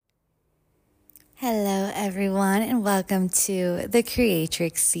Hello, everyone, and welcome to the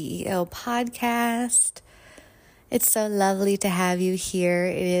Creatrix CEO podcast. It's so lovely to have you here.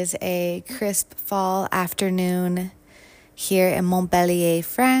 It is a crisp fall afternoon here in Montpellier,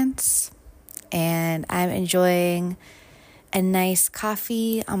 France, and I'm enjoying a nice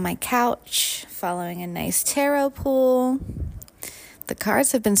coffee on my couch, following a nice tarot pool. The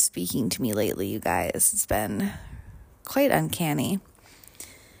cards have been speaking to me lately, you guys. It's been quite uncanny.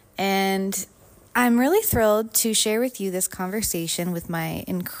 And I'm really thrilled to share with you this conversation with my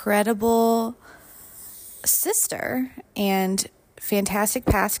incredible sister and fantastic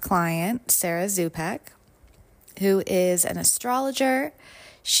past client, Sarah Zupek, who is an astrologer.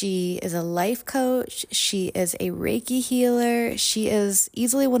 She is a life coach. She is a Reiki healer. She is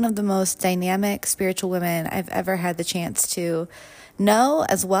easily one of the most dynamic spiritual women I've ever had the chance to know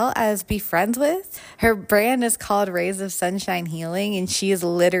as well as be friends with. Her brand is called Rays of Sunshine Healing, and she is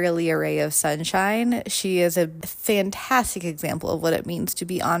literally a ray of sunshine. She is a fantastic example of what it means to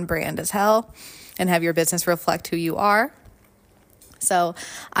be on brand as hell and have your business reflect who you are. So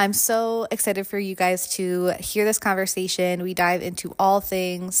I'm so excited for you guys to hear this conversation. We dive into all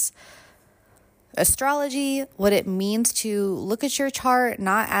things astrology, what it means to look at your chart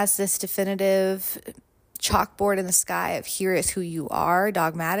not as this definitive chalkboard in the sky of here is who you are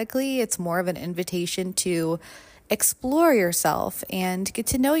dogmatically. It's more of an invitation to explore yourself and get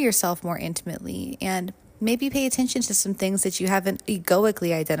to know yourself more intimately, and maybe pay attention to some things that you haven't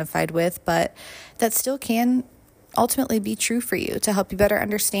egoically identified with, but that still can ultimately be true for you to help you better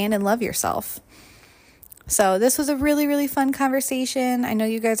understand and love yourself. So this was a really, really fun conversation. I know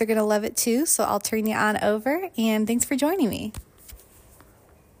you guys are going to love it too. So I'll turn you on over, and thanks for joining me.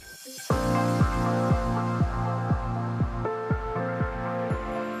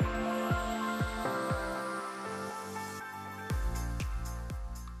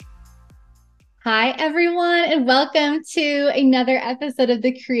 Hi, everyone, and welcome to another episode of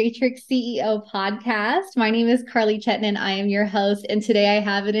the Creatrix CEO podcast. My name is Carly Chetton, I am your host, and today I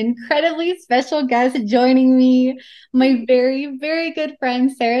have an incredibly special guest joining me, my very, very good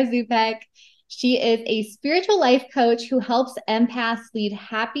friend, Sarah Zupek. She is a spiritual life coach who helps empaths lead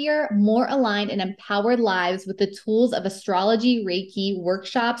happier, more aligned, and empowered lives with the tools of astrology, Reiki,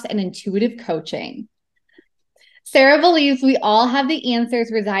 workshops, and intuitive coaching. Sarah believes we all have the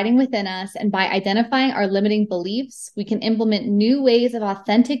answers residing within us, and by identifying our limiting beliefs, we can implement new ways of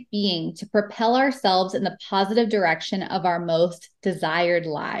authentic being to propel ourselves in the positive direction of our most desired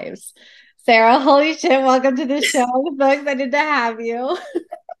lives. Sarah, holy shit, welcome to the show. I'm so excited to have you.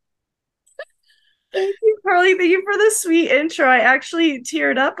 Thank you, Carly. Thank you for the sweet intro. I actually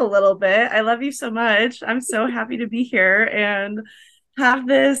teared up a little bit. I love you so much. I'm so happy to be here and have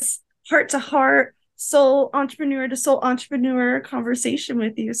this heart to heart, soul entrepreneur to soul entrepreneur conversation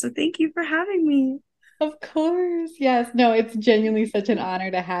with you. So thank you for having me. Of course. Yes. No, it's genuinely such an honor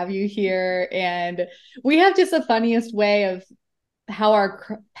to have you here. And we have just the funniest way of how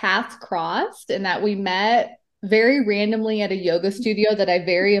our paths crossed, and that we met very randomly at a yoga studio that I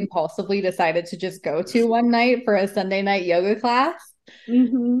very impulsively decided to just go to one night for a Sunday night yoga class.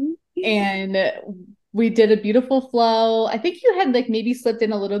 Mm-hmm. And we did a beautiful flow. I think you had like maybe slipped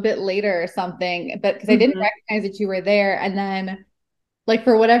in a little bit later or something, but because I didn't recognize that you were there. And then like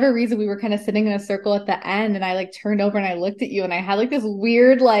for whatever reason, we were kind of sitting in a circle at the end, and I like turned over and I looked at you, and I had like this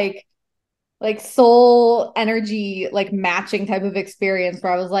weird like soul energy like matching type of experience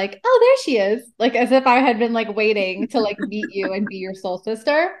where I was like, oh, there she is, like as if I had been like waiting to like meet you and be your soul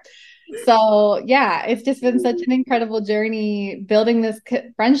sister. So yeah, it's just been such an incredible journey building this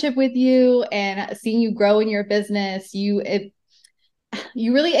friendship with you and seeing you grow in your business. You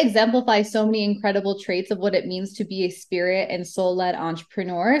really exemplify so many incredible traits of what it means to be a spirit and soul-led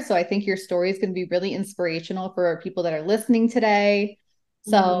entrepreneur. So I think your story is going to be really inspirational for people that are listening today.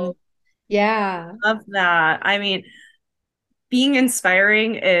 So yeah. Love that. I mean, being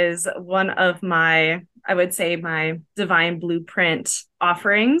inspiring is one of my, I would say, my divine blueprint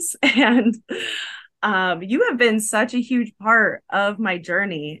offerings. And you have been such a huge part of my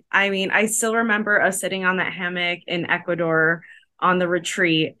journey. I mean, I still remember us sitting on that hammock in Ecuador on the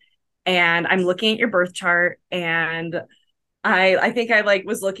retreat, and I'm looking at your birth chart, and I think I like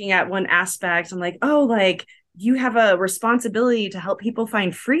was looking at one aspect. I'm like, oh, like you have a responsibility to help people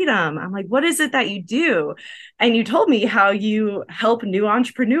find freedom. I'm like, what is it that you do? And you told me how you help new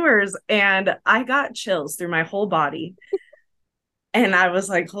entrepreneurs, and I got chills through my whole body. And I was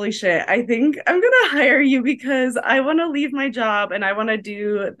like, holy shit, I think I'm going to hire you because I want to leave my job and I want to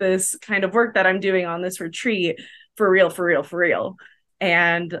do this kind of work that I'm doing on this retreat for real, for real, for real.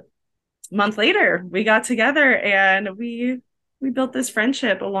 And a month later, we got together and we built this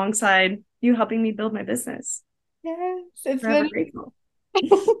friendship alongside you helping me build my business. Yes, it's Forever been grateful.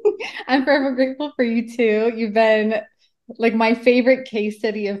 I'm forever grateful for you too. You've been like my favorite case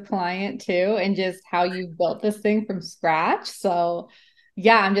study of client too, and just how you built this thing from scratch. So,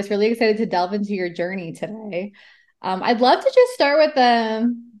 yeah, I'm just really excited to delve into your journey today. I'd love to just start with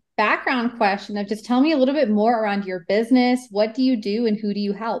a background question of just tell me a little bit more around your business. What do you do and who do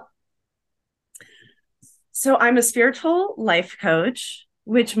you help? So I'm a spiritual life coach,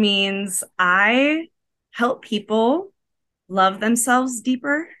 which means I help people love themselves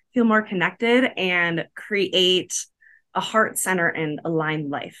deeper, feel more connected, and create a heart center and aligned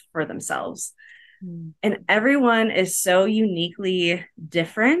life for themselves. Mm. And everyone is so uniquely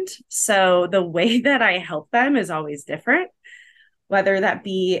different. So the way that I help them is always different, whether that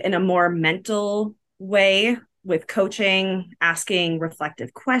be in a more mental way with coaching, asking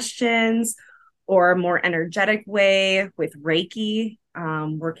reflective questions, or a more energetic way with Reiki,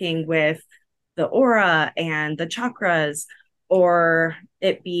 working with the aura and the chakras, or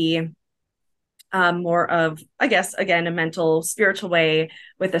it be more of, I guess, again, a mental, spiritual way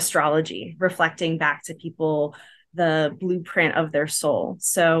with astrology, reflecting back to people the blueprint of their soul.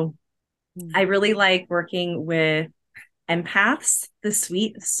 So I really like working with empaths, the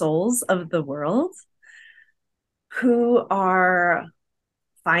sweet souls of the world who are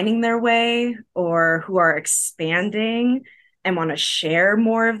finding their way or who are expanding and want to share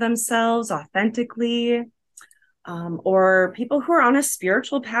more of themselves authentically, or people who are on a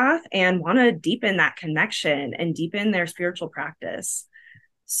spiritual path and want to deepen that connection and deepen their spiritual practice.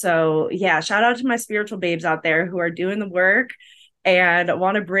 So, yeah, shout out to my spiritual babes out there who are doing the work and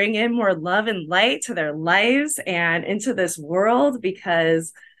want to bring in more love and light to their lives and into this world,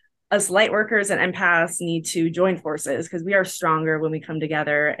 because us light workers and empaths need to join forces because we are stronger when we come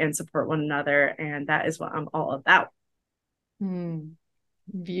together and support one another. And that is what I'm all about. Mm,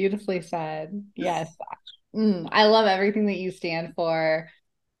 beautifully said. Yes. I love everything that you stand for.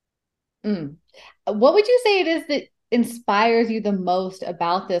 Mm. What would you say it is that inspires you the most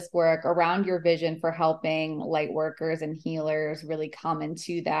about this work around your vision for helping light workers and healers really come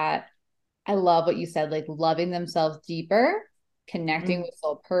into that? I love what you said, like loving themselves deeper, connecting with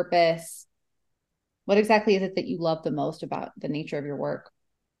soul purpose. What exactly is it that you love the most about the nature of your work?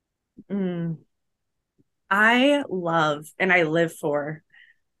 Mm-hmm. I love and I live for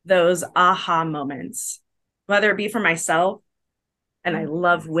those aha moments, whether it be for myself, and I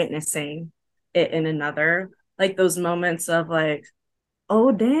love witnessing it in another, like those moments of like,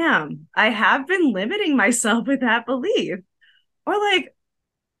 oh, damn, I have been limiting myself with that belief. Or like,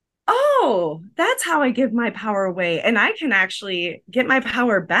 oh, that's how I give my power away. And I can actually get my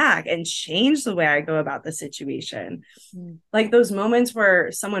power back and change the way I go about the situation. Mm. Like those moments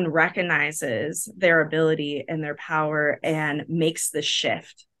where someone recognizes their ability and their power and makes the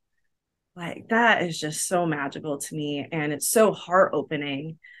shift. Like that is just so magical to me. And it's so heart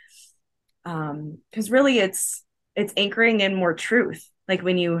opening. Because really it's anchoring in more truth. Like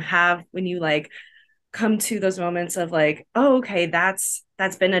when you like come to those moments of like, oh, okay, that's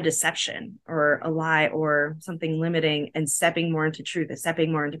been a deception or a lie or something limiting, and stepping more into truth,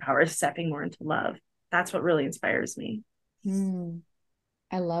 stepping more into power, stepping more into love. That's what really inspires me. Mm.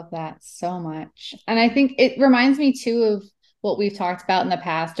 I love that so much. And I think it reminds me too of what we've talked about in the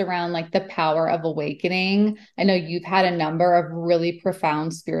past around like the power of awakening. I know you've had a number of really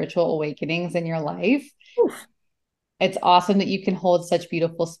profound spiritual awakenings in your life. Oof. It's awesome that you can hold such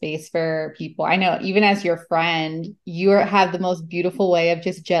beautiful space for people. I know even as your friend, you have the most beautiful way of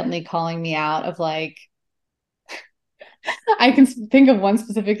just gently calling me out of like, I can think of one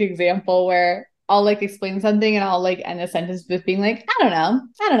specific example where I'll like explain something and I'll like end a sentence with being like, I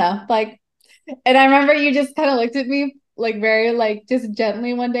don't know. Like, and I remember you just kind of looked at me like very like just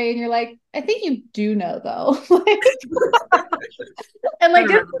gently one day and you're like, I think you do know though. And I like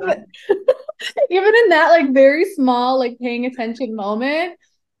just remember that. even in that like very small like paying attention moment,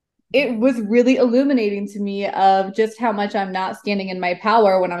 it was really illuminating to me of just how much I'm not standing in my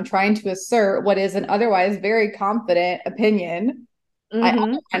power when I'm trying to assert what is an otherwise very confident opinion. I Mm-hmm.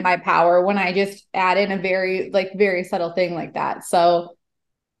 undermine my power when I just add in a very like very subtle thing like that. So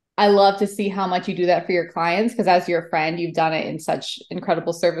I love to see how much you do that for your clients because as your friend, you've done it in such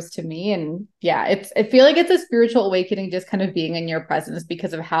incredible service to me. And yeah, I feel like it's a spiritual awakening just kind of being in your presence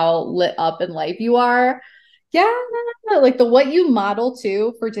because of how lit up in life you are. Yeah, like the what you model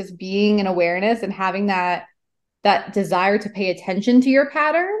too for just being in awareness and having that desire to pay attention to your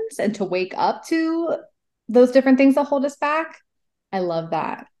patterns and to wake up to those different things that hold us back. I love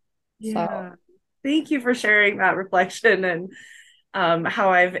that. So Yeah. Thank you for sharing that reflection and how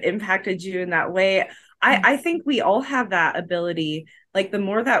I've impacted you in that way. I think we all have that ability. Like the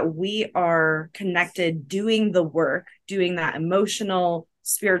more that we are connected, doing the work, doing that emotional,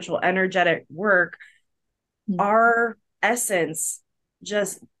 spiritual, energetic work, our essence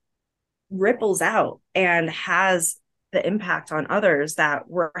just ripples out and has the impact on others that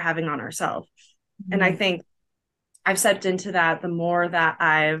we're having on ourselves. And I think I've stepped into that the more that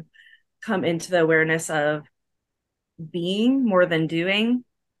I've come into the awareness of being more than doing.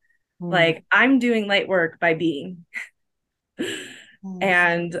 Like I'm doing light work by being.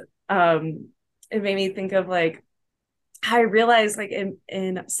 And it made me think of like how I realized like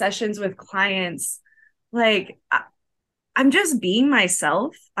in sessions with clients, like I'm just being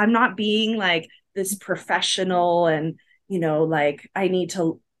myself. I'm not being like this professional and, like I need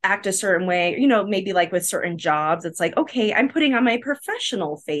to act a certain way, maybe like with certain jobs, it's like, okay, I'm putting on my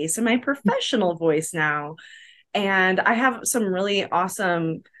professional face and my professional voice now. And I have some really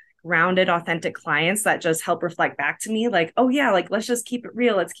awesome, grounded, authentic clients that just help reflect back to me like, oh, yeah, like let's just keep it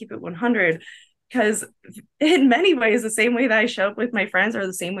real. Let's keep it 100. Because in many ways, the same way that I show up with my friends or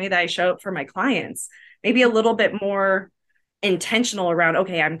the same way that I show up for my clients, maybe a little bit more intentional around,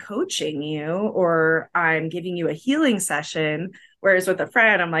 okay, I'm coaching you or I'm giving you a healing session. Whereas with a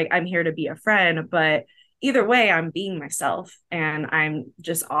friend, I'm like, I'm here to be a friend. But either way, I'm being myself and I'm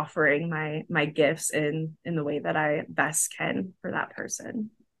just offering my gifts in the way that I best can for that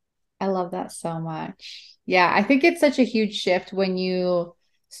person. I love that so much. Yeah, I think it's such a huge shift when you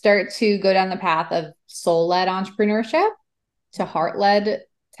start to go down the path of soul-led entrepreneurship to heart-led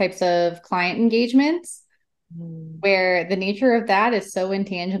types of client engagements, where the nature of that is so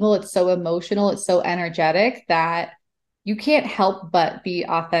intangible, it's so emotional, it's so energetic that you can't help but be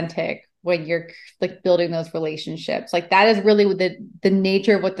authentic when you're like building those relationships. Like that is really the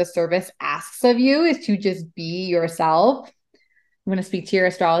nature of what the service asks of you, is to just be yourself. I'm going to speak to your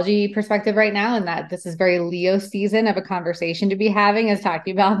astrology perspective right now, and that this is very Leo season of a conversation to be having, is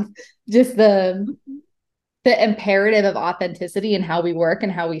talking about just the imperative of authenticity and how we work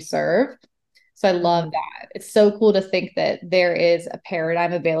and how we serve. So I love that. It's so cool to think that there is a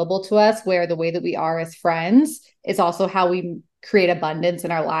paradigm available to us where the way that we are as friends is also how we create abundance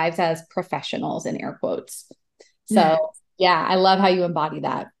in our lives as professionals, in air quotes. So yeah, I love how you embody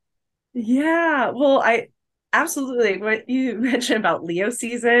that. Yeah, well, I absolutely what you mentioned about Leo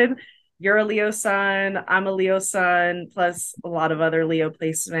season. You're a Leo sun, I'm a Leo sun, plus a lot of other Leo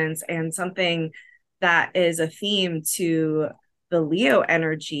placements. And something that is a theme to the Leo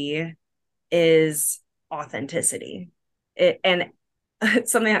energy is authenticity. And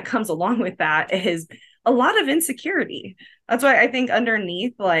something that comes along with that is a lot of insecurity. That's why I think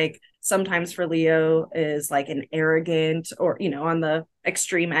underneath, like sometimes for Leo is like an arrogant or, on the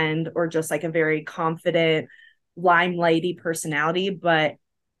extreme end, or just like a very confident, limelighty personality, but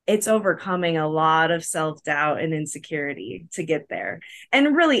it's overcoming a lot of self-doubt and insecurity to get there.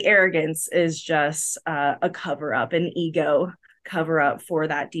 And really arrogance is just a cover up, an ego cover up for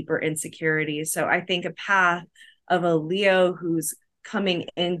that deeper insecurity. So I think a path of a Leo who's coming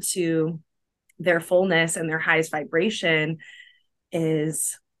into their fullness and their highest vibration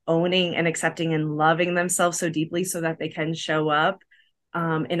is owning and accepting and loving themselves so deeply so that they can show up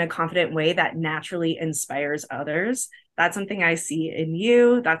in a confident way that naturally inspires others. That's something I see in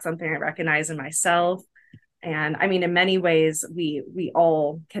you. That's something I recognize in myself. And I mean, in many ways, we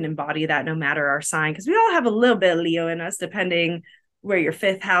all can embody that no matter our sign, because we all have a little bit of Leo in us, depending where your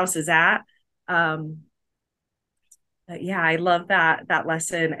fifth house is at. But yeah, I love that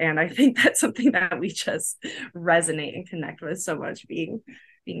lesson, and I think that's something that we just resonate and connect with so much, being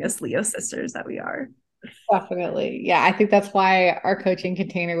us Leo sisters that we are. Definitely. Yeah. I think that's why our coaching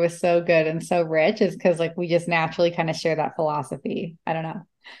container was so good and so rich, is because like we just naturally kind of share that philosophy. I don't know.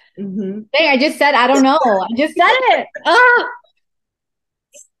 Mm-hmm. Dang, I just said, I don't know. I just said it. Ah,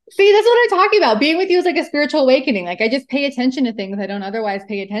 see, that's what I'm talking about. Being with you is like a spiritual awakening. Like I just pay attention to things I don't otherwise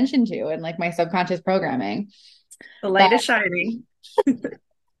pay attention to, and like my subconscious programming. The But light is shining.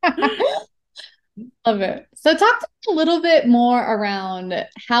 love it. So talk to me a little bit more around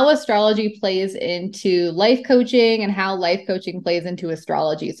how astrology plays into life coaching and how life coaching plays into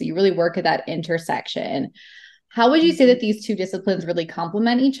astrology. So you really work at that intersection. How would you say that these two disciplines really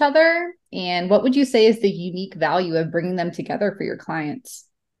complement each other? And what would you say is the unique value of bringing them together for your clients?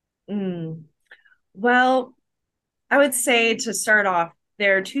 Mm. Well, I would say to start off,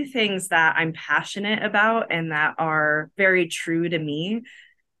 there are two things that I'm passionate about and that are very true to me.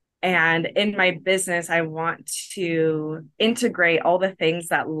 And in my business, I want to integrate all the things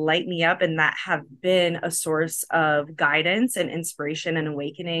that light me up and that have been a source of guidance and inspiration and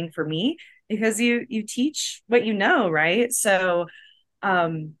awakening for me, because you teach what you know, right? So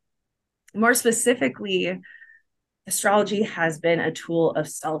um more specifically, astrology has been a tool of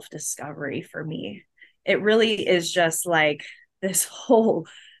self-discovery for me. It really is just like this whole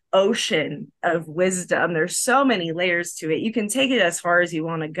ocean of wisdom. There's so many layers to it. You can take it as far as you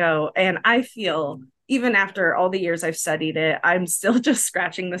want to go. And I feel even after all the years I've studied it, I'm still just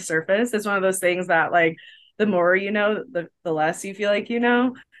scratching the surface. It's one of those things that like the more you know, the less you feel like you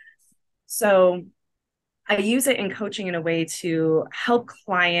know. So I use it in coaching in a way to help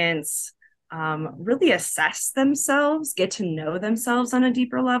clients really assess themselves, get to know themselves on a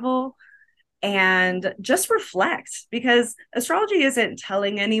deeper level, and just reflect because astrology isn't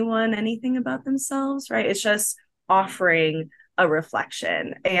telling anyone anything about themselves, right? It's just offering a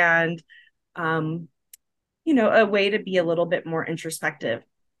reflection and, um, a way to be a little bit more introspective.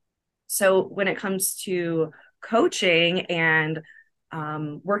 So when it comes to coaching and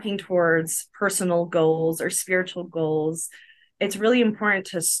working towards personal goals or spiritual goals, it's really important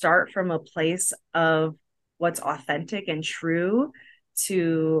to start from a place of what's authentic and true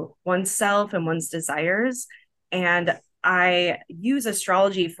to oneself and one's desires. And I use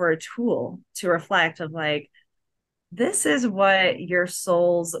astrology for a tool to reflect of like, this is what your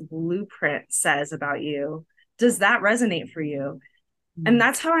soul's blueprint says about you. Does that resonate for you? And Mm.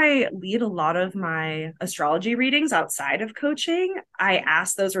 that's how I lead a lot of my astrology readings outside of coaching. I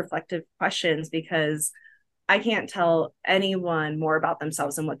ask those reflective questions because I can't tell anyone more about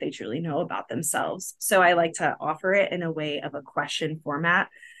themselves than what they truly know about themselves. So I like to offer it in a way of a question format.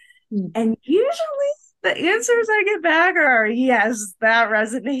 Mm. And usually the answers I get back are yes, that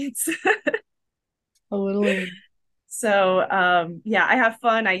resonates. Totally. So yeah, I have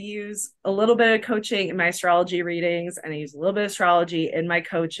fun. I use a little bit of coaching in my astrology readings, and I use a little bit of astrology in my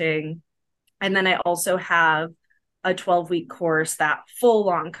coaching. And then I also have a 12-week course that full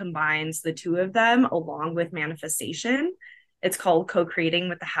on combines the two of them along with manifestation. It's called Co-Creating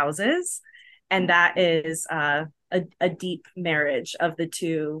with the Houses. And that is a deep marriage of the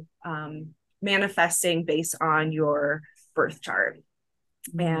two, manifesting based on your birth chart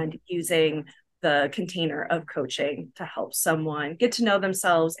Mm. and using the container of coaching to help someone get to know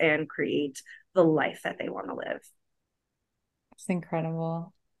themselves and create the life that they want to live. That's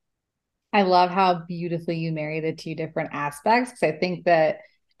incredible. I love how beautifully you marry the two different aspects because I think that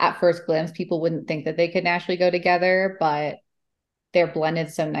at first glance, people wouldn't think that they could naturally go together, but they're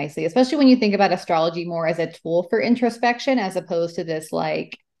blended so nicely, especially when you think about astrology more as a tool for introspection as opposed to this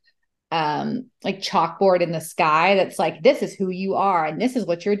like chalkboard in the sky that's like this is who you are and this is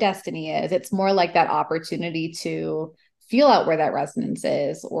what your destiny is. It's more like that opportunity to feel out where that resonance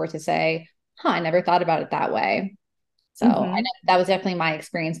is or to say, huh, I never thought about it that way. So I Mm-hmm. know that was definitely my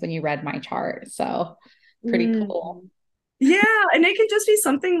experience when you read my chart. So pretty cool. Mm-hmm. Yeah, and it can just be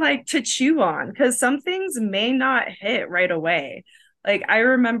something like to chew on because some things may not hit right away. Like I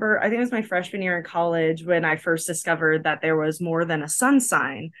remember, I think it was my freshman year in college when I first discovered that there was more than a sun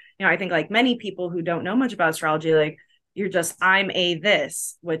sign. I think like many people who don't know much about astrology, like you're just I'm a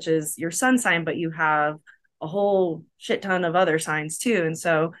this, which is your sun sign, but you have a whole shit ton of other signs too. And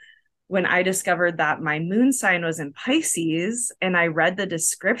so when I discovered that my moon sign was in Pisces and I read the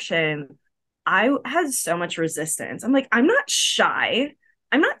description, I had so much resistance. I'm like, I'm not shy.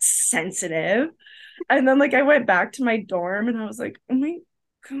 I'm not sensitive. And then like I went back to my dorm and I was like, oh my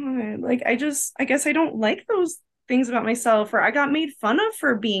God, like I guess I don't like those things about myself, or I got made fun of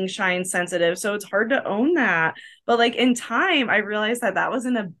for being shy and sensitive. So it's hard to own that. But like in time, I realized that that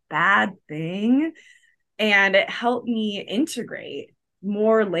wasn't a bad thing. And it helped me integrate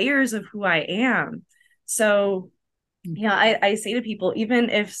more layers of who I am. So yeah, I say to people, even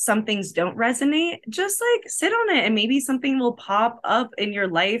if some things don't resonate, just like sit on it and maybe something will pop up in your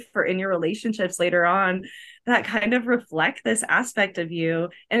life or in your relationships later on that kind of reflect this aspect of you.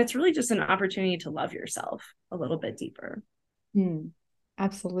 And it's really just an opportunity to love yourself a little bit deeper. Hmm.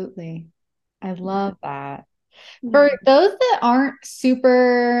 Absolutely. I love that. Yeah. For those that aren't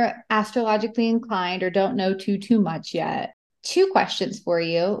super astrologically inclined or don't know too much yet, two questions for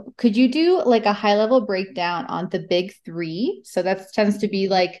you. Could you do like a high level breakdown on the big three? So that tends to be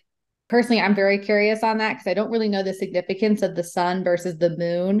like, personally, I'm very curious on that because I don't really know the significance of the sun versus the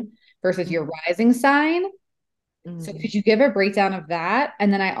moon versus your rising sign. So Mm-hmm. could you give a breakdown of that?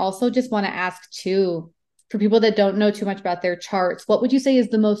 And then I also just want to ask too, for people that don't know too much about their charts, what would you say is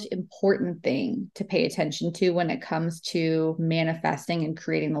the most important thing to pay attention to when it comes to manifesting and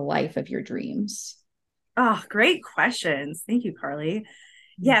creating the life of your dreams? Oh, great questions. Thank you, Carly.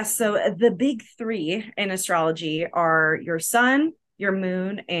 Yeah, so the big three in astrology are your sun, your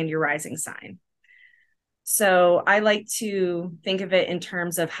moon, and your rising sign. So I like to think of it in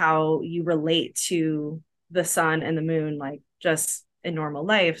terms of how you relate to the sun and the moon, like just in normal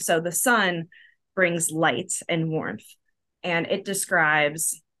life. So the sun brings light and warmth, and it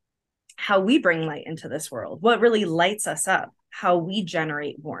describes how we bring light into this world, what really lights us up, how we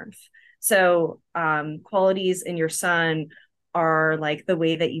generate warmth. So qualities in your sun are like the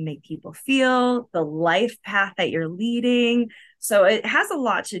way that you make people feel, the life path that you're leading. So it has a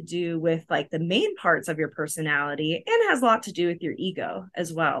lot to do with like the main parts of your personality, and has a lot to do with your ego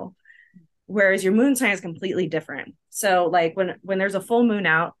as well. Whereas your moon sign is completely different. So like when there's a full moon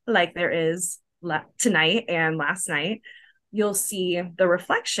out, like there is tonight and last night, you'll see the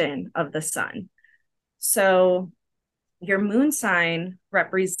reflection of the sun. So your moon sign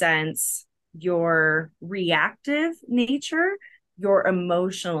represents your reactive nature, your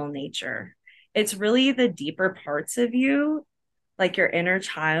emotional nature. It's really the deeper parts of you, like your inner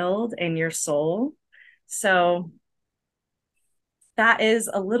child and your soul. So that is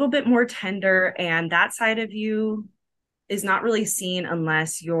a little bit more tender, and that side of you is not really seen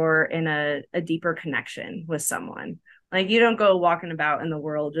unless you're in a deeper connection with someone. Like you don't go walking about in the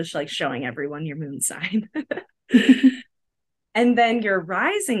world just like showing everyone your moon sign. And then your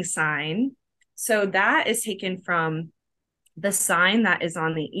rising sign, so that is taken from the sign that is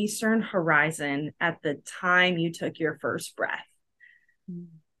on the eastern horizon at the time you took your first breath.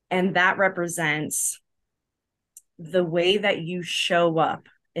 And that represents the way that you show up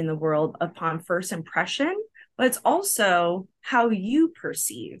in the world upon first impression, but it's also how you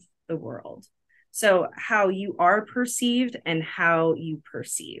perceive the world. So how you are perceived and how you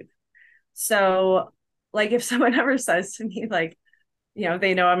perceive. So like if someone ever says to me, like, you know,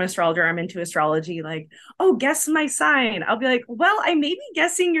 they know I'm an astrologer, I'm into astrology, like, oh, guess my sign. I'll be like, well, I may be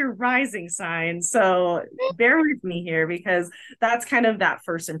guessing your rising sign. So bear with me here, because that's kind of that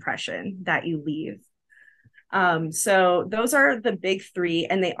first impression that you leave. So those are the big three,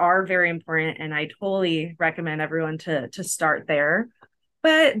 and they are very important. And I totally recommend everyone to start there.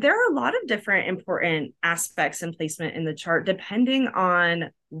 But there are a lot of different important aspects and placement in the chart, depending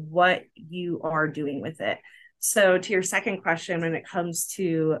on what you are doing with it. So to your second question, when it comes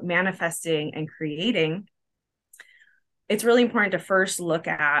to manifesting and creating, it's really important to first look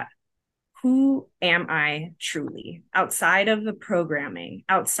at, who am I truly outside of the programming,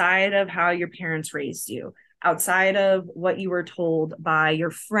 outside of how your parents raised you, outside of what you were told by your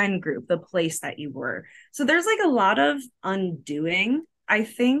friend group, the place that you were. So there's like a lot of undoing, I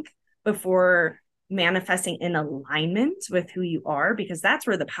think, before manifesting in alignment with who you are, because that's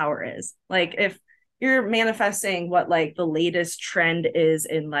where the power is. Like if you're manifesting what like the latest trend is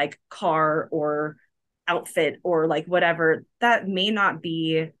in like car or outfit or like whatever, that may not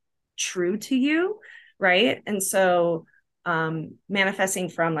be true to you, right? And so manifesting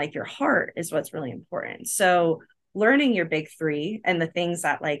from like your heart is what's really important. So learning your big three and the things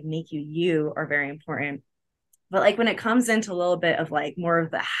that like make you are very important. But like when it comes into a little bit of like more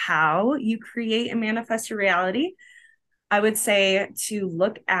of the how you create and manifest your reality, I would say to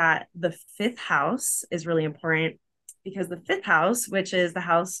look at the fifth house is really important, because the fifth house, which is the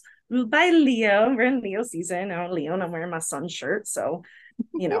house ruled by Leo, we're in Leo season. I'm Leo and I'm wearing my sun shirt. So,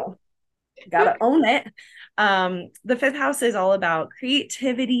 you know, gotta own it. The fifth house is all about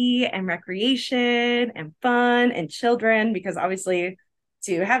creativity and recreation and fun and children, because obviously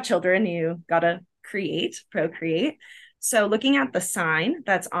to have children, you gotta procreate. So looking at the sign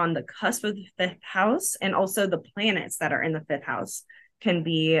that's on the cusp of the fifth house, and also the planets that are in the fifth house, can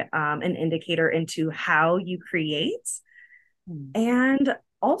be an indicator into how you create. And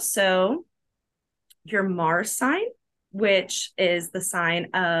also your Mars sign, which is the sign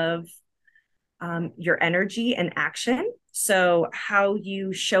of your energy and action. So how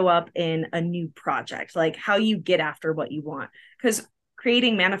you show up in a new project, like how you get after what you want. Because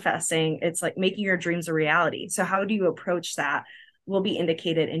creating, manifesting, it's like making your dreams a reality. So how do you approach that will be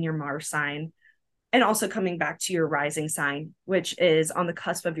indicated in your Mars sign. And also coming back to your rising sign, which is on the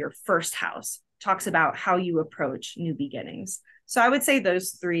cusp of your first house, talks about how you approach new beginnings. So I would say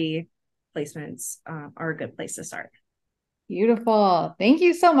those three placements are a good place to start. Beautiful. Thank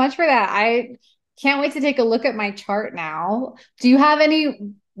you so much for that. I can't wait to take a look at my chart now. Do you have any,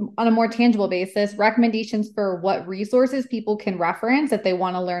 on a more tangible basis, recommendations for what resources people can reference if they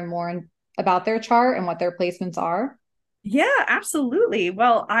want to learn more about their chart and what their placements are? Yeah, absolutely.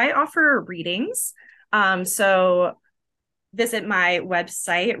 Well, I offer readings. So visit my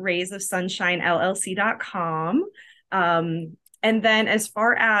website, raysofsunshine.llc.com. And then as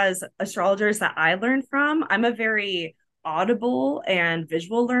far as astrologers that I learned from, I'm a very audible and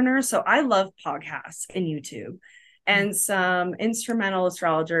visual learner. So I love podcasts and YouTube. And some instrumental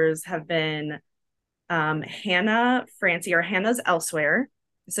astrologers have been Hannah Francie, or Hannah's Elsewhere.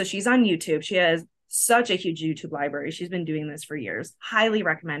 So she's on YouTube. She has such a huge YouTube library. She's been doing this for years. Highly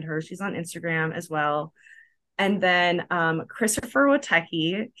recommend her. She's on Instagram as well. And then Christopher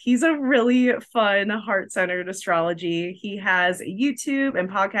Witecki, he's a really fun, heart-centered astrology. He has YouTube and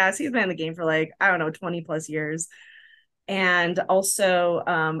podcasts. He's been in the game for like, I don't know, 20 plus years. And also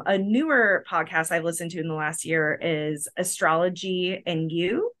a newer podcast I've listened to in the last year is Astrology and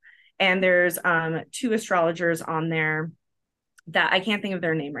You. And there's two astrologers on there that I can't think of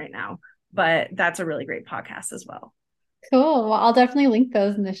their name right now, but that's a really great podcast as well. Cool. Well, I'll definitely link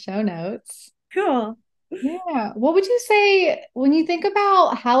those in the show notes. Cool. Yeah. What would you say when you think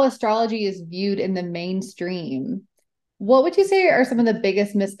about how astrology is viewed in the mainstream? What would you say are some of the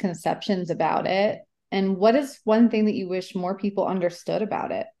biggest misconceptions about it? And what is one thing that you wish more people understood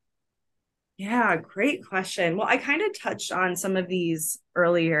about it? Yeah, great question. Well, I kind of touched on some of these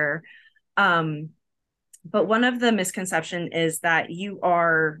earlier. But one of the misconception is that you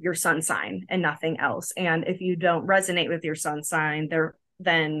are your sun sign and nothing else. And if you don't resonate with your sun sign,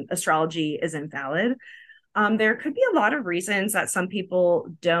 then astrology is invalid. There could be a lot of reasons that some people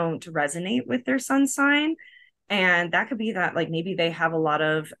don't resonate with their sun sign. And that could be that like maybe they have a lot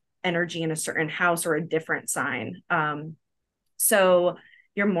of energy in a certain house or a different sign. So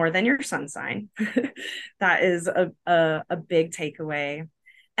you're more than your sun sign. That is a big takeaway.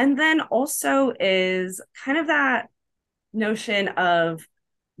 And then also is kind of that notion of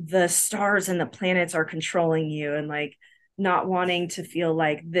the stars and the planets are controlling you and like not wanting to feel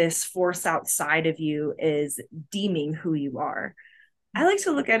like this force outside of you is deeming who you are. I like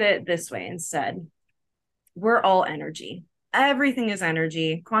to look at it this way instead. We're all energy. Everything is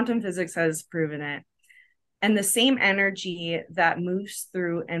energy. Quantum physics has proven it. And the same energy that moves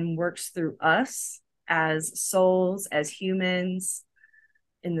through and works through us as souls, as humans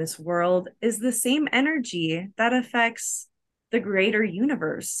in this world, is the same energy that affects the greater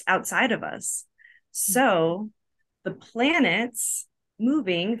universe outside of us. So the planets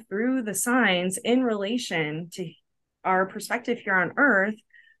moving through the signs in relation to our perspective here on Earth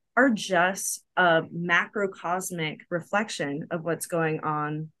are just a macrocosmic reflection of what's going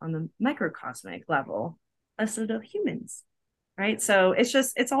on the microcosmic level, us little humans, right? So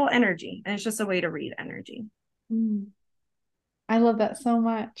it's all energy, and it's just a way to read energy. I love that so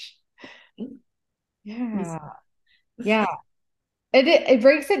much. Yeah. Yeah. It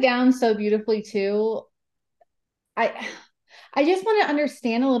breaks it down so beautifully too. I just want to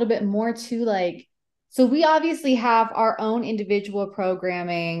understand a little bit more too, like, so we obviously have our own individual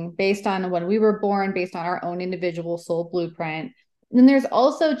programming based on when we were born, based on our own individual soul blueprint. And then there's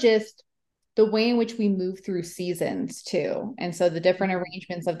also just the way in which we move through seasons too. And so the different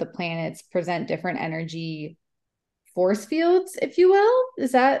arrangements of the planets present different energy force fields, if you will.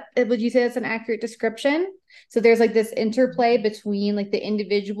 Would you say that's an accurate description? So there's like this interplay between like the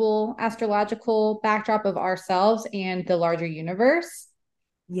individual astrological backdrop of ourselves and the larger universe.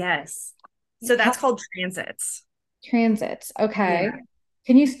 Yes. So that's called transits. Transits. Okay. Yeah.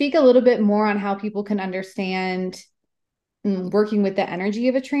 Can you speak a little bit more on how people can understand working with the energy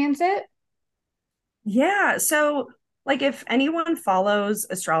of a transit? Yeah. So like if anyone follows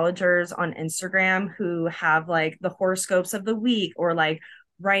astrologers on Instagram who have like the horoscopes of the week, or like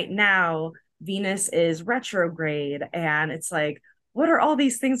right now Venus is retrograde and it's like, what are all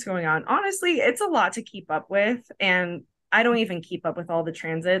these things going on? Honestly, it's a lot to keep up with. And I don't even keep up with all the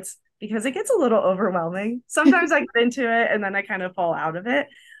transits because it gets a little overwhelming. Sometimes I get into it and then I kind of fall out of it.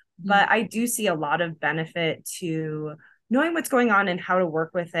 But I do see a lot of benefit to knowing what's going on and how to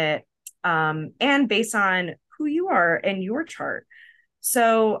work with it, and based on who you are and your chart.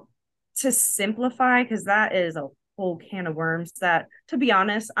 So to simplify, because that is a whole can of worms that, to be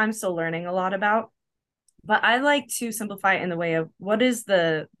honest, I'm still learning a lot about. But I like to simplify it in the way of what is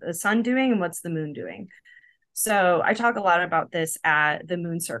the sun doing and what's the moon doing. So I talk a lot about this at the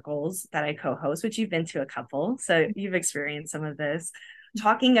moon circles that I co-host, which you've been to a couple. So you've experienced some of this,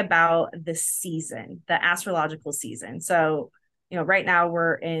 talking about the season, the astrological season. So, right now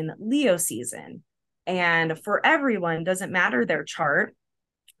we're in Leo season. And for everyone, doesn't matter their chart,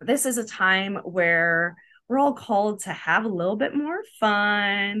 this is a time where we're all called to have a little bit more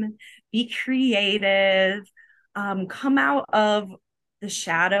fun, be creative, come out of the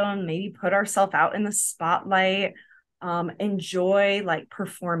shadow and maybe put ourselves out in the spotlight, enjoy like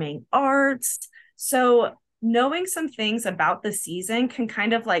performing arts. So knowing some things about the season can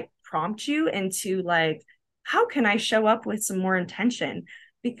kind of like prompt you into like, how can I show up with some more intention?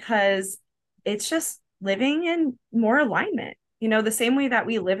 Because it's just living in more alignment. The same way that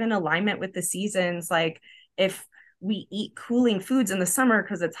we live in alignment with the seasons, like if we eat cooling foods in the summer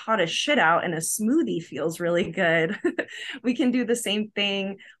because it's hot as shit out and a smoothie feels really good. We can do the same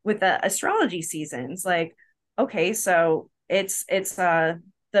thing with the astrology seasons. Like, okay, so it's the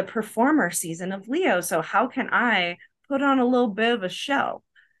performer season of Leo. So how can I put on a little bit of a show,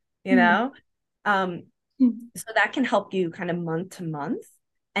 you know? Um, so that can help you kind of month to month.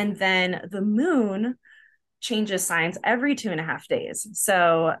 And then the moon changes signs every 2.5 days.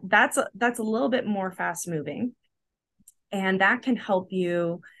 So that's a little bit more fast moving. And that can help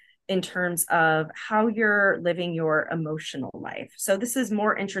you in terms of how you're living your emotional life. So this is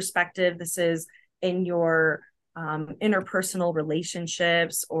more introspective. This is in your interpersonal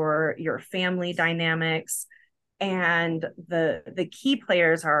relationships or your family dynamics. And the key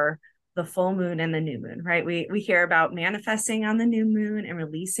players are the full moon and the new moon, right? We hear about manifesting on the new moon and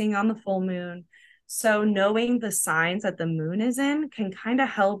releasing on the full moon. So knowing the signs that the moon is in can kind of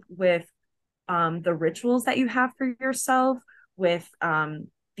help with the rituals that you have for yourself, with the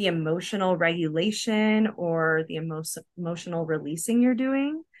emotional regulation or the emotional releasing you're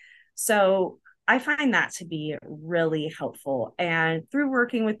doing. So I find that to be really helpful. And through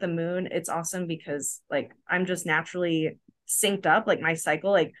working with the moon, it's awesome because like I'm just naturally synced up, like my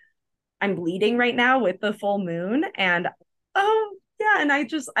cycle, like I'm bleeding right now with the full moon. And oh yeah, and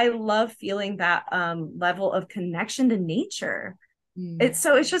I love feeling that level of connection to nature. It's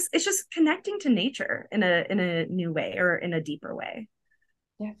just connecting to nature in a new way or in a deeper way.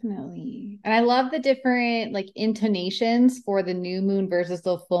 Definitely. And I love the different like intonations for the new moon versus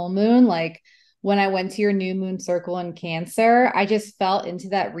the full moon. Like when I went to your new moon circle in Cancer, I just felt into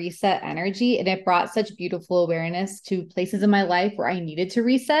that reset energy and it brought such beautiful awareness to places in my life where I needed to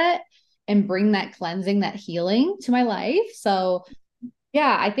reset and bring that cleansing, that healing to my life. So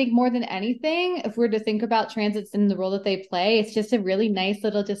yeah, I think more than anything, if we're to think about transits in the role that they play, it's just a really nice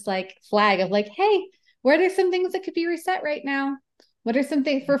little just like flag of like, hey, what are some things that could be reset right now? What are some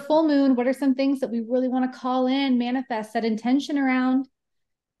things for full moon? What are some things that we really want to call in, manifest, set intention around?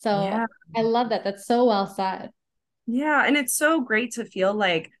 So Yeah. I love that. That's so well said. Yeah. And it's so great to feel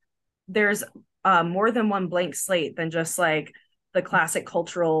like there's more than one blank slate than just like the classic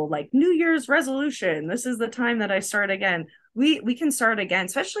cultural like New Year's resolution. This is the time that I start again. We can start again,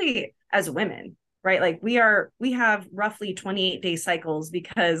 especially as women, right? Like we have roughly 28-day cycles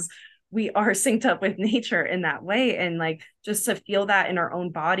because we are synced up with nature in that way. And like just to feel that in our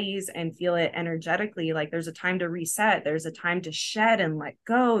own bodies and feel it energetically, like there's a time to reset, there's a time to shed and let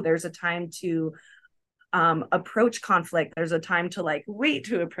go, there's a time to approach conflict, there's a time to like wait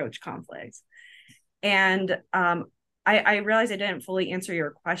to approach conflict. And I realized I didn't fully answer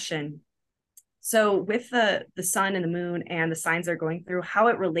your question. So with the sun and the moon and the signs they're going through, how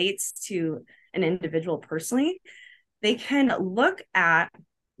it relates to an individual personally, they can look at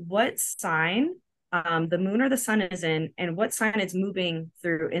what sign the moon or the sun is in and what sign it's moving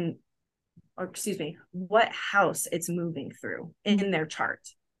through in, or excuse me, what house it's moving through in their chart.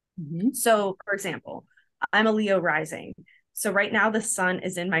 Mm-hmm. So for example, I'm a Leo rising. So right now the sun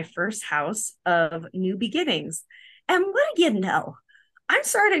is in my first house of new beginnings. And what do you know? I'm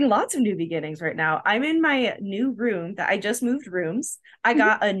starting lots of new beginnings right now. I'm in my new room that I just moved rooms. I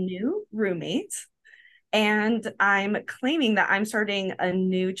got a new roommate and I'm claiming that I'm starting a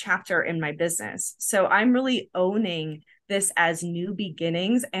new chapter in my business. So I'm really owning this as new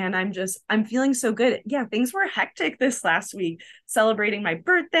beginnings and I'm feeling so good. Yeah, things were hectic this last week, celebrating my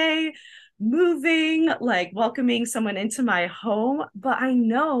birthday, moving, like welcoming someone into my home, but I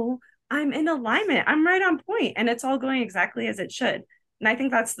know I'm in alignment. I'm right on point and it's all going exactly as it should. And I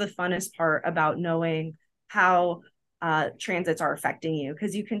think that's the funnest part about knowing how transits are affecting you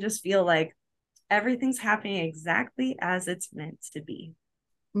because you can just feel like everything's happening exactly as it's meant to be.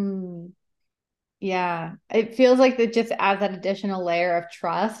 Mm. Yeah, it feels like that just adds that additional layer of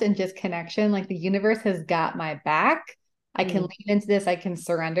trust and just connection. Like the universe has got my back. I can lean into this. I can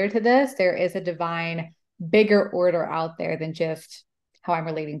surrender to this. There is a divine, bigger order out there than just how I'm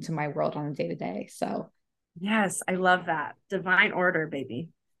relating to my world on a day to day. So, Yes, I love that. Divine order, baby.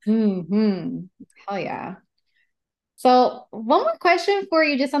 hell yeah. So, one more question for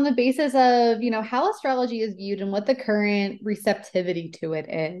you, just on the basis of, how astrology is viewed and what the current receptivity to it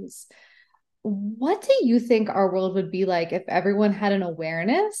is. What do you think our world would be like if everyone had an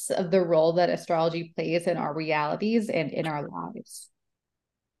awareness of the role that astrology plays in our realities and in our lives?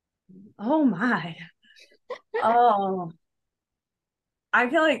 Oh my. Oh, I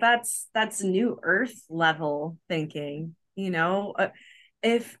feel like that's new earth level thinking,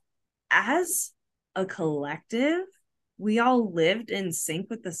 if as a collective we all lived in sync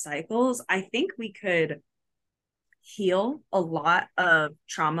with the cycles, I think we could heal a lot of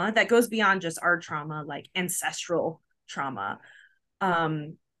trauma that goes beyond just our trauma, like ancestral trauma,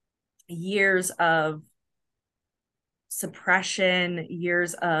 um, years of suppression,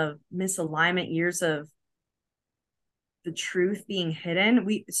 years of misalignment, years of the truth being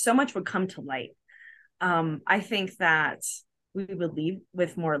hidden. So much would come to light. I think that we would leave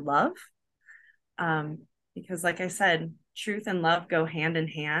with more love, um, because, like I said, truth and love go hand in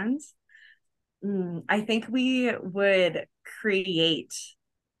hand. I think we would create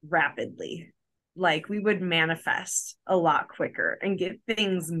rapidly, like we would manifest a lot quicker and get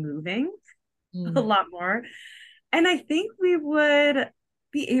things moving a lot more. And I think we would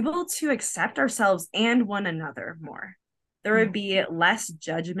be able to accept ourselves and one another more. There would be less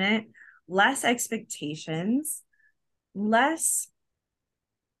judgment, less expectations, less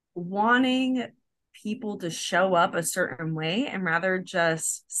wanting people to show up a certain way and rather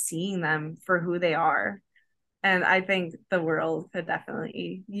just seeing them for who they are. And I think the world could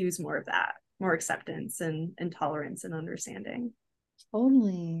definitely use more of that, more acceptance and tolerance and understanding.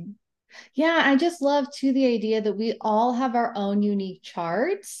 Totally. Yeah, I just love too the idea that we all have our own unique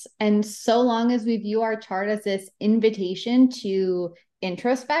charts. And so long as we view our chart as this invitation to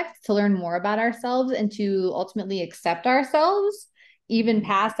introspect, to learn more about ourselves, and to ultimately accept ourselves, even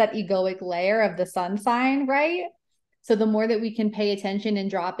past that egoic layer of the sun sign, right? So the more that we can pay attention and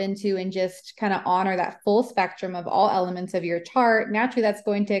drop into and just kind of honor that full spectrum of all elements of your chart, naturally that's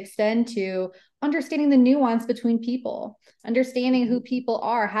going to extend to understanding the nuance between people, understanding who people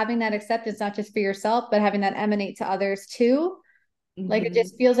are, having that acceptance, not just for yourself, but having that emanate to others too. Like it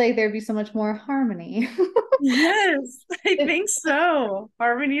just feels like there'd be so much more harmony. Yes, I think so.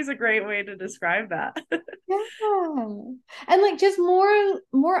 Harmony is a great way to describe that. Yeah. And like just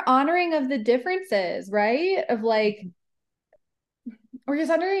more honoring of the differences, right? Of like or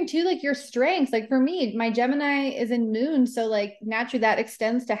just honoring too like your strengths. Like for me, my Gemini is in moon, so like naturally that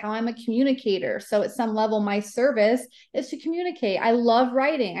extends to how I'm a communicator. So at some level my service is to communicate. I love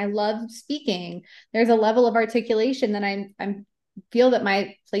writing, I love speaking. There's a level of articulation that I'm feel that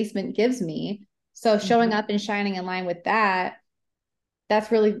my placement gives me. So showing up and shining in line with that, that's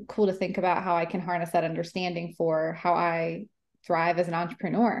really cool to think about how I can harness that understanding for how I thrive as an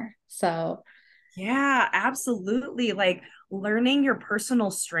entrepreneur. So Yeah, absolutely. Like learning your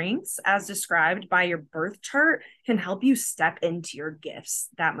personal strengths as described by your birth chart can help you step into your gifts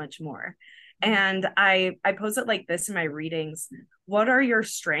that much more. And I pose it like this in my readings. What are your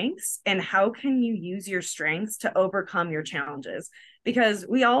strengths and how can you use your strengths to overcome your challenges? Because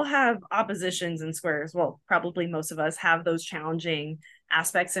we all have oppositions and squares. Well, probably most of us have those challenging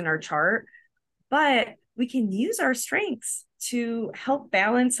aspects in our chart, but we can use our strengths to help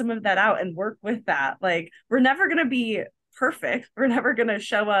balance some of that out and work with that. Like, we're never going to be perfect. We're never going to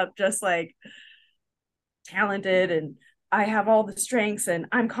show up just like talented and I have all the strengths and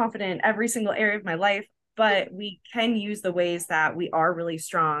I'm confident in every single area of my life. But we can use the ways that we are really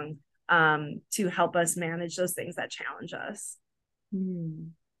strong, to help us manage those things that challenge us.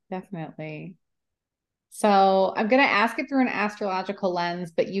 definitely. So I'm going to ask it through an astrological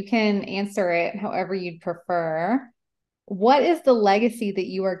lens, but you can answer it however you'd prefer. What is the legacy that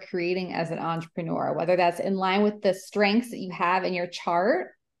you are creating as an entrepreneur, whether that's in line with the strengths that you have in your chart,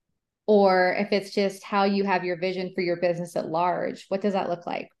 or if it's just how you have your vision for your business at large? What does that look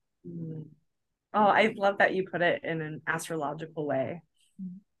like? Oh, I love that you put it in an astrological way.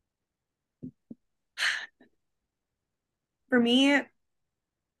 For me,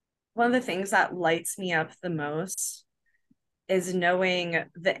 one of the things that lights me up the most is knowing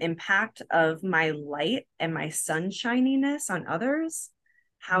the impact of my light and my sunshininess on others,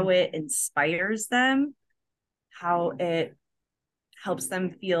 how it inspires them, how it helps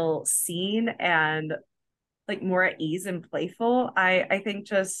them feel seen and like more at ease and playful. I think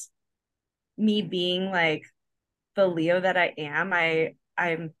just me being like the Leo that I am,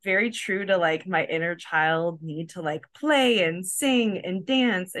 I'm very true to like my inner child need to like play and sing and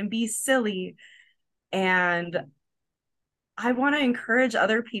dance and be silly. And I want to encourage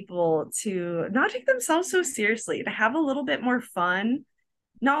other people to not take themselves so seriously, to have a little bit more fun,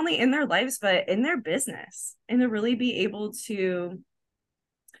 not only in their lives, but in their business, and to really be able to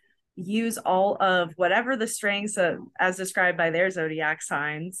use all of whatever the strengths of, as described by their zodiac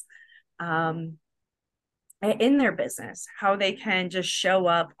signs, um, in their business, how they can just show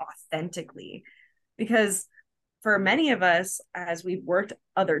up authentically. Because for many of us, as we've worked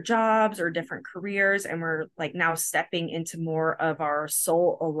other jobs or different careers, and we're like now stepping into more of our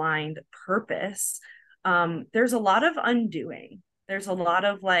soul aligned purpose, there's a lot of undoing. There's a lot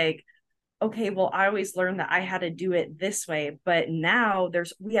of like okay, well, I always learned that I had to do it this way, but now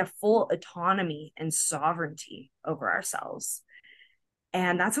we have full autonomy and sovereignty over ourselves.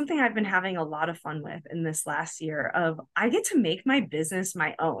 And that's something I've been having a lot of fun with in this last year of I get to make my business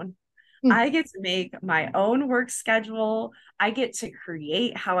my own. I get to make my own work schedule. I get to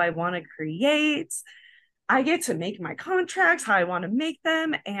create how I want to create. I get to make my contracts how I want to make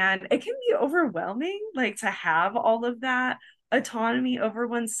them. And it can be overwhelming, like to have all of that autonomy over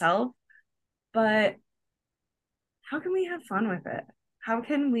oneself. But how can we have fun with it? How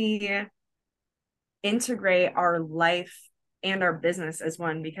can we integrate our life and our business as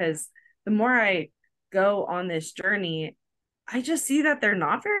one? Because the more I go on this journey, I just see that they're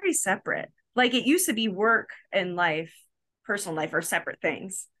not very separate. Like it used to be work and life, personal life are separate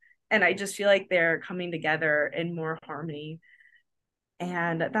things. And I just feel like they're coming together in more harmony.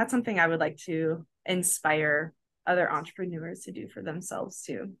 And that's something I would like to inspire other entrepreneurs to do for themselves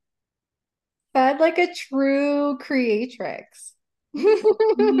too. Fed like a true creatrix.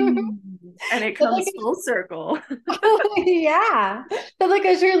 And it comes like, full circle. Yeah. But like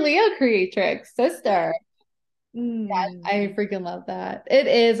a true Leo creatrix, sister. Yeah, Mm. I freaking love that. It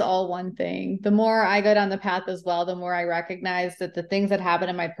is all one thing. The more I go down the path as well, the more I recognize that the things that happen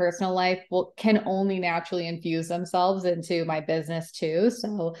in my personal life can only naturally infuse themselves into my business too.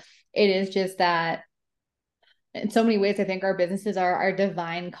 So it is just that in so many ways, I think our businesses are our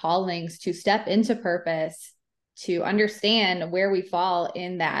divine callings to step into purpose, to understand where we fall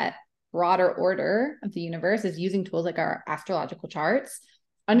in that broader order of the universe is using tools like our astrological charts,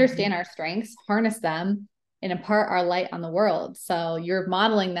 understand our strengths, harness them, and impart our light on the world. So you're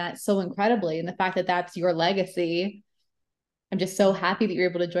modeling that so incredibly. And the fact that that's your legacy, I'm just so happy that you're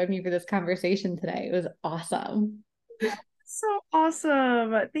able to join me for this conversation today. It was awesome. So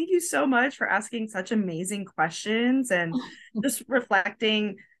awesome. Thank you so much for asking such amazing questions and just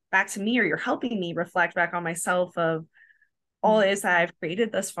reflecting back to me, or you're helping me reflect back on myself of all it is that I've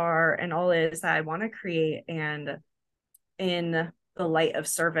created thus far and all it is that I want to create, and in the light of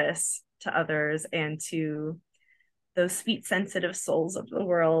service to others and to those sweet, sensitive souls of the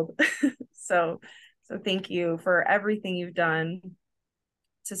world. So thank you for everything you've done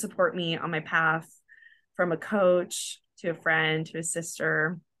to support me on my path, from a coach to a friend to a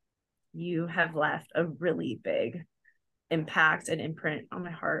sister. You have left a really big impact and imprint on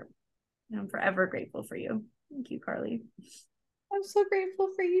my heart. And I'm forever grateful for you. Thank you, Carly. I'm so grateful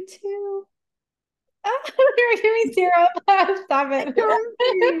for you too. You're giving me tear up. Stop it.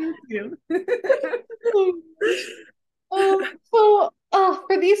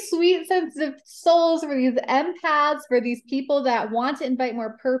 For these sweet, sensitive souls, for these empaths, for these people that want to invite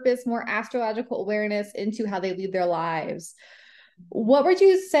more purpose, more astrological awareness into how they lead their lives, what would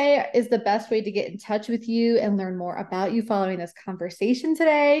you say is the best way to get in touch with you and learn more about you following this conversation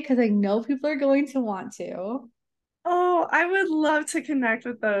today? Because I know people are going to want to. Oh, I would love to connect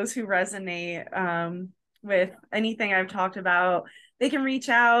with those who resonate with anything I've talked about. They can reach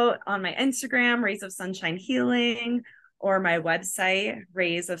out on my Instagram, Rays of Sunshine Healing, or my website,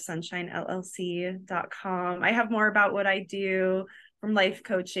 raysofsunshinellc.com. I have more about what I do, from life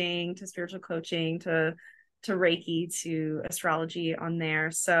coaching to spiritual coaching to Reiki to astrology on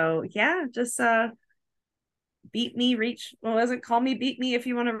there. So yeah, just beat me, call me, beat me if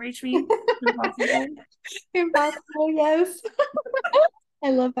you want to reach me. Impossible. Impossible, yes. I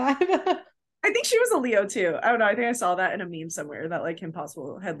love that. I think she was a Leo too. I don't know. I think I saw that in a meme somewhere that like Kim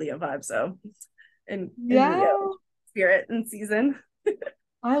Possible had Leo vibes. So in Leo spirit and season.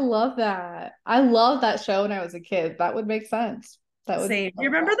 I love that. I love that show when I was a kid. That would make sense. That would Same. Do you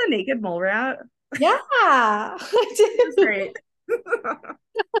remember the naked mole rat? Yeah, I did. It was great.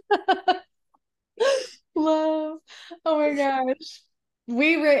 Love. Oh my gosh.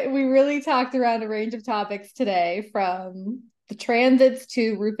 We really talked around a range of topics today, from the transits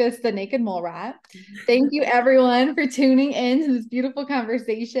to Rufus the naked mole rat. Thank you everyone for tuning in to this beautiful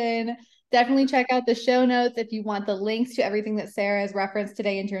conversation. Definitely check out the show notes if you want the links to everything that Sarah has referenced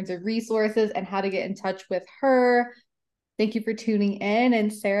today in terms of resources and how to get in touch with her. Thank you for tuning in.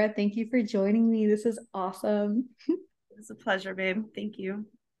 And Sarah, thank you for joining me. This is awesome. It was a pleasure, babe. Thank you.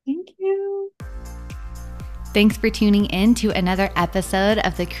 Thank you. Thanks for tuning in to another episode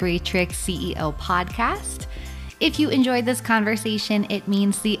of the Creatrix CEO podcast. If you enjoyed this conversation, it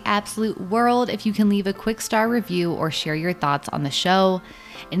means the absolute world if you can leave a quick star review or share your thoughts on the show.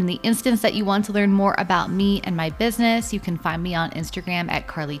 In the instance that you want to learn more about me and my business, you can find me on Instagram at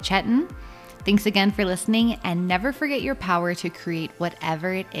Carly Chetin. Thanks again for listening, and never forget your power to create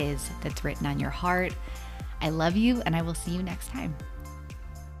whatever it is that's written on your heart. I love you, and I will see you next time.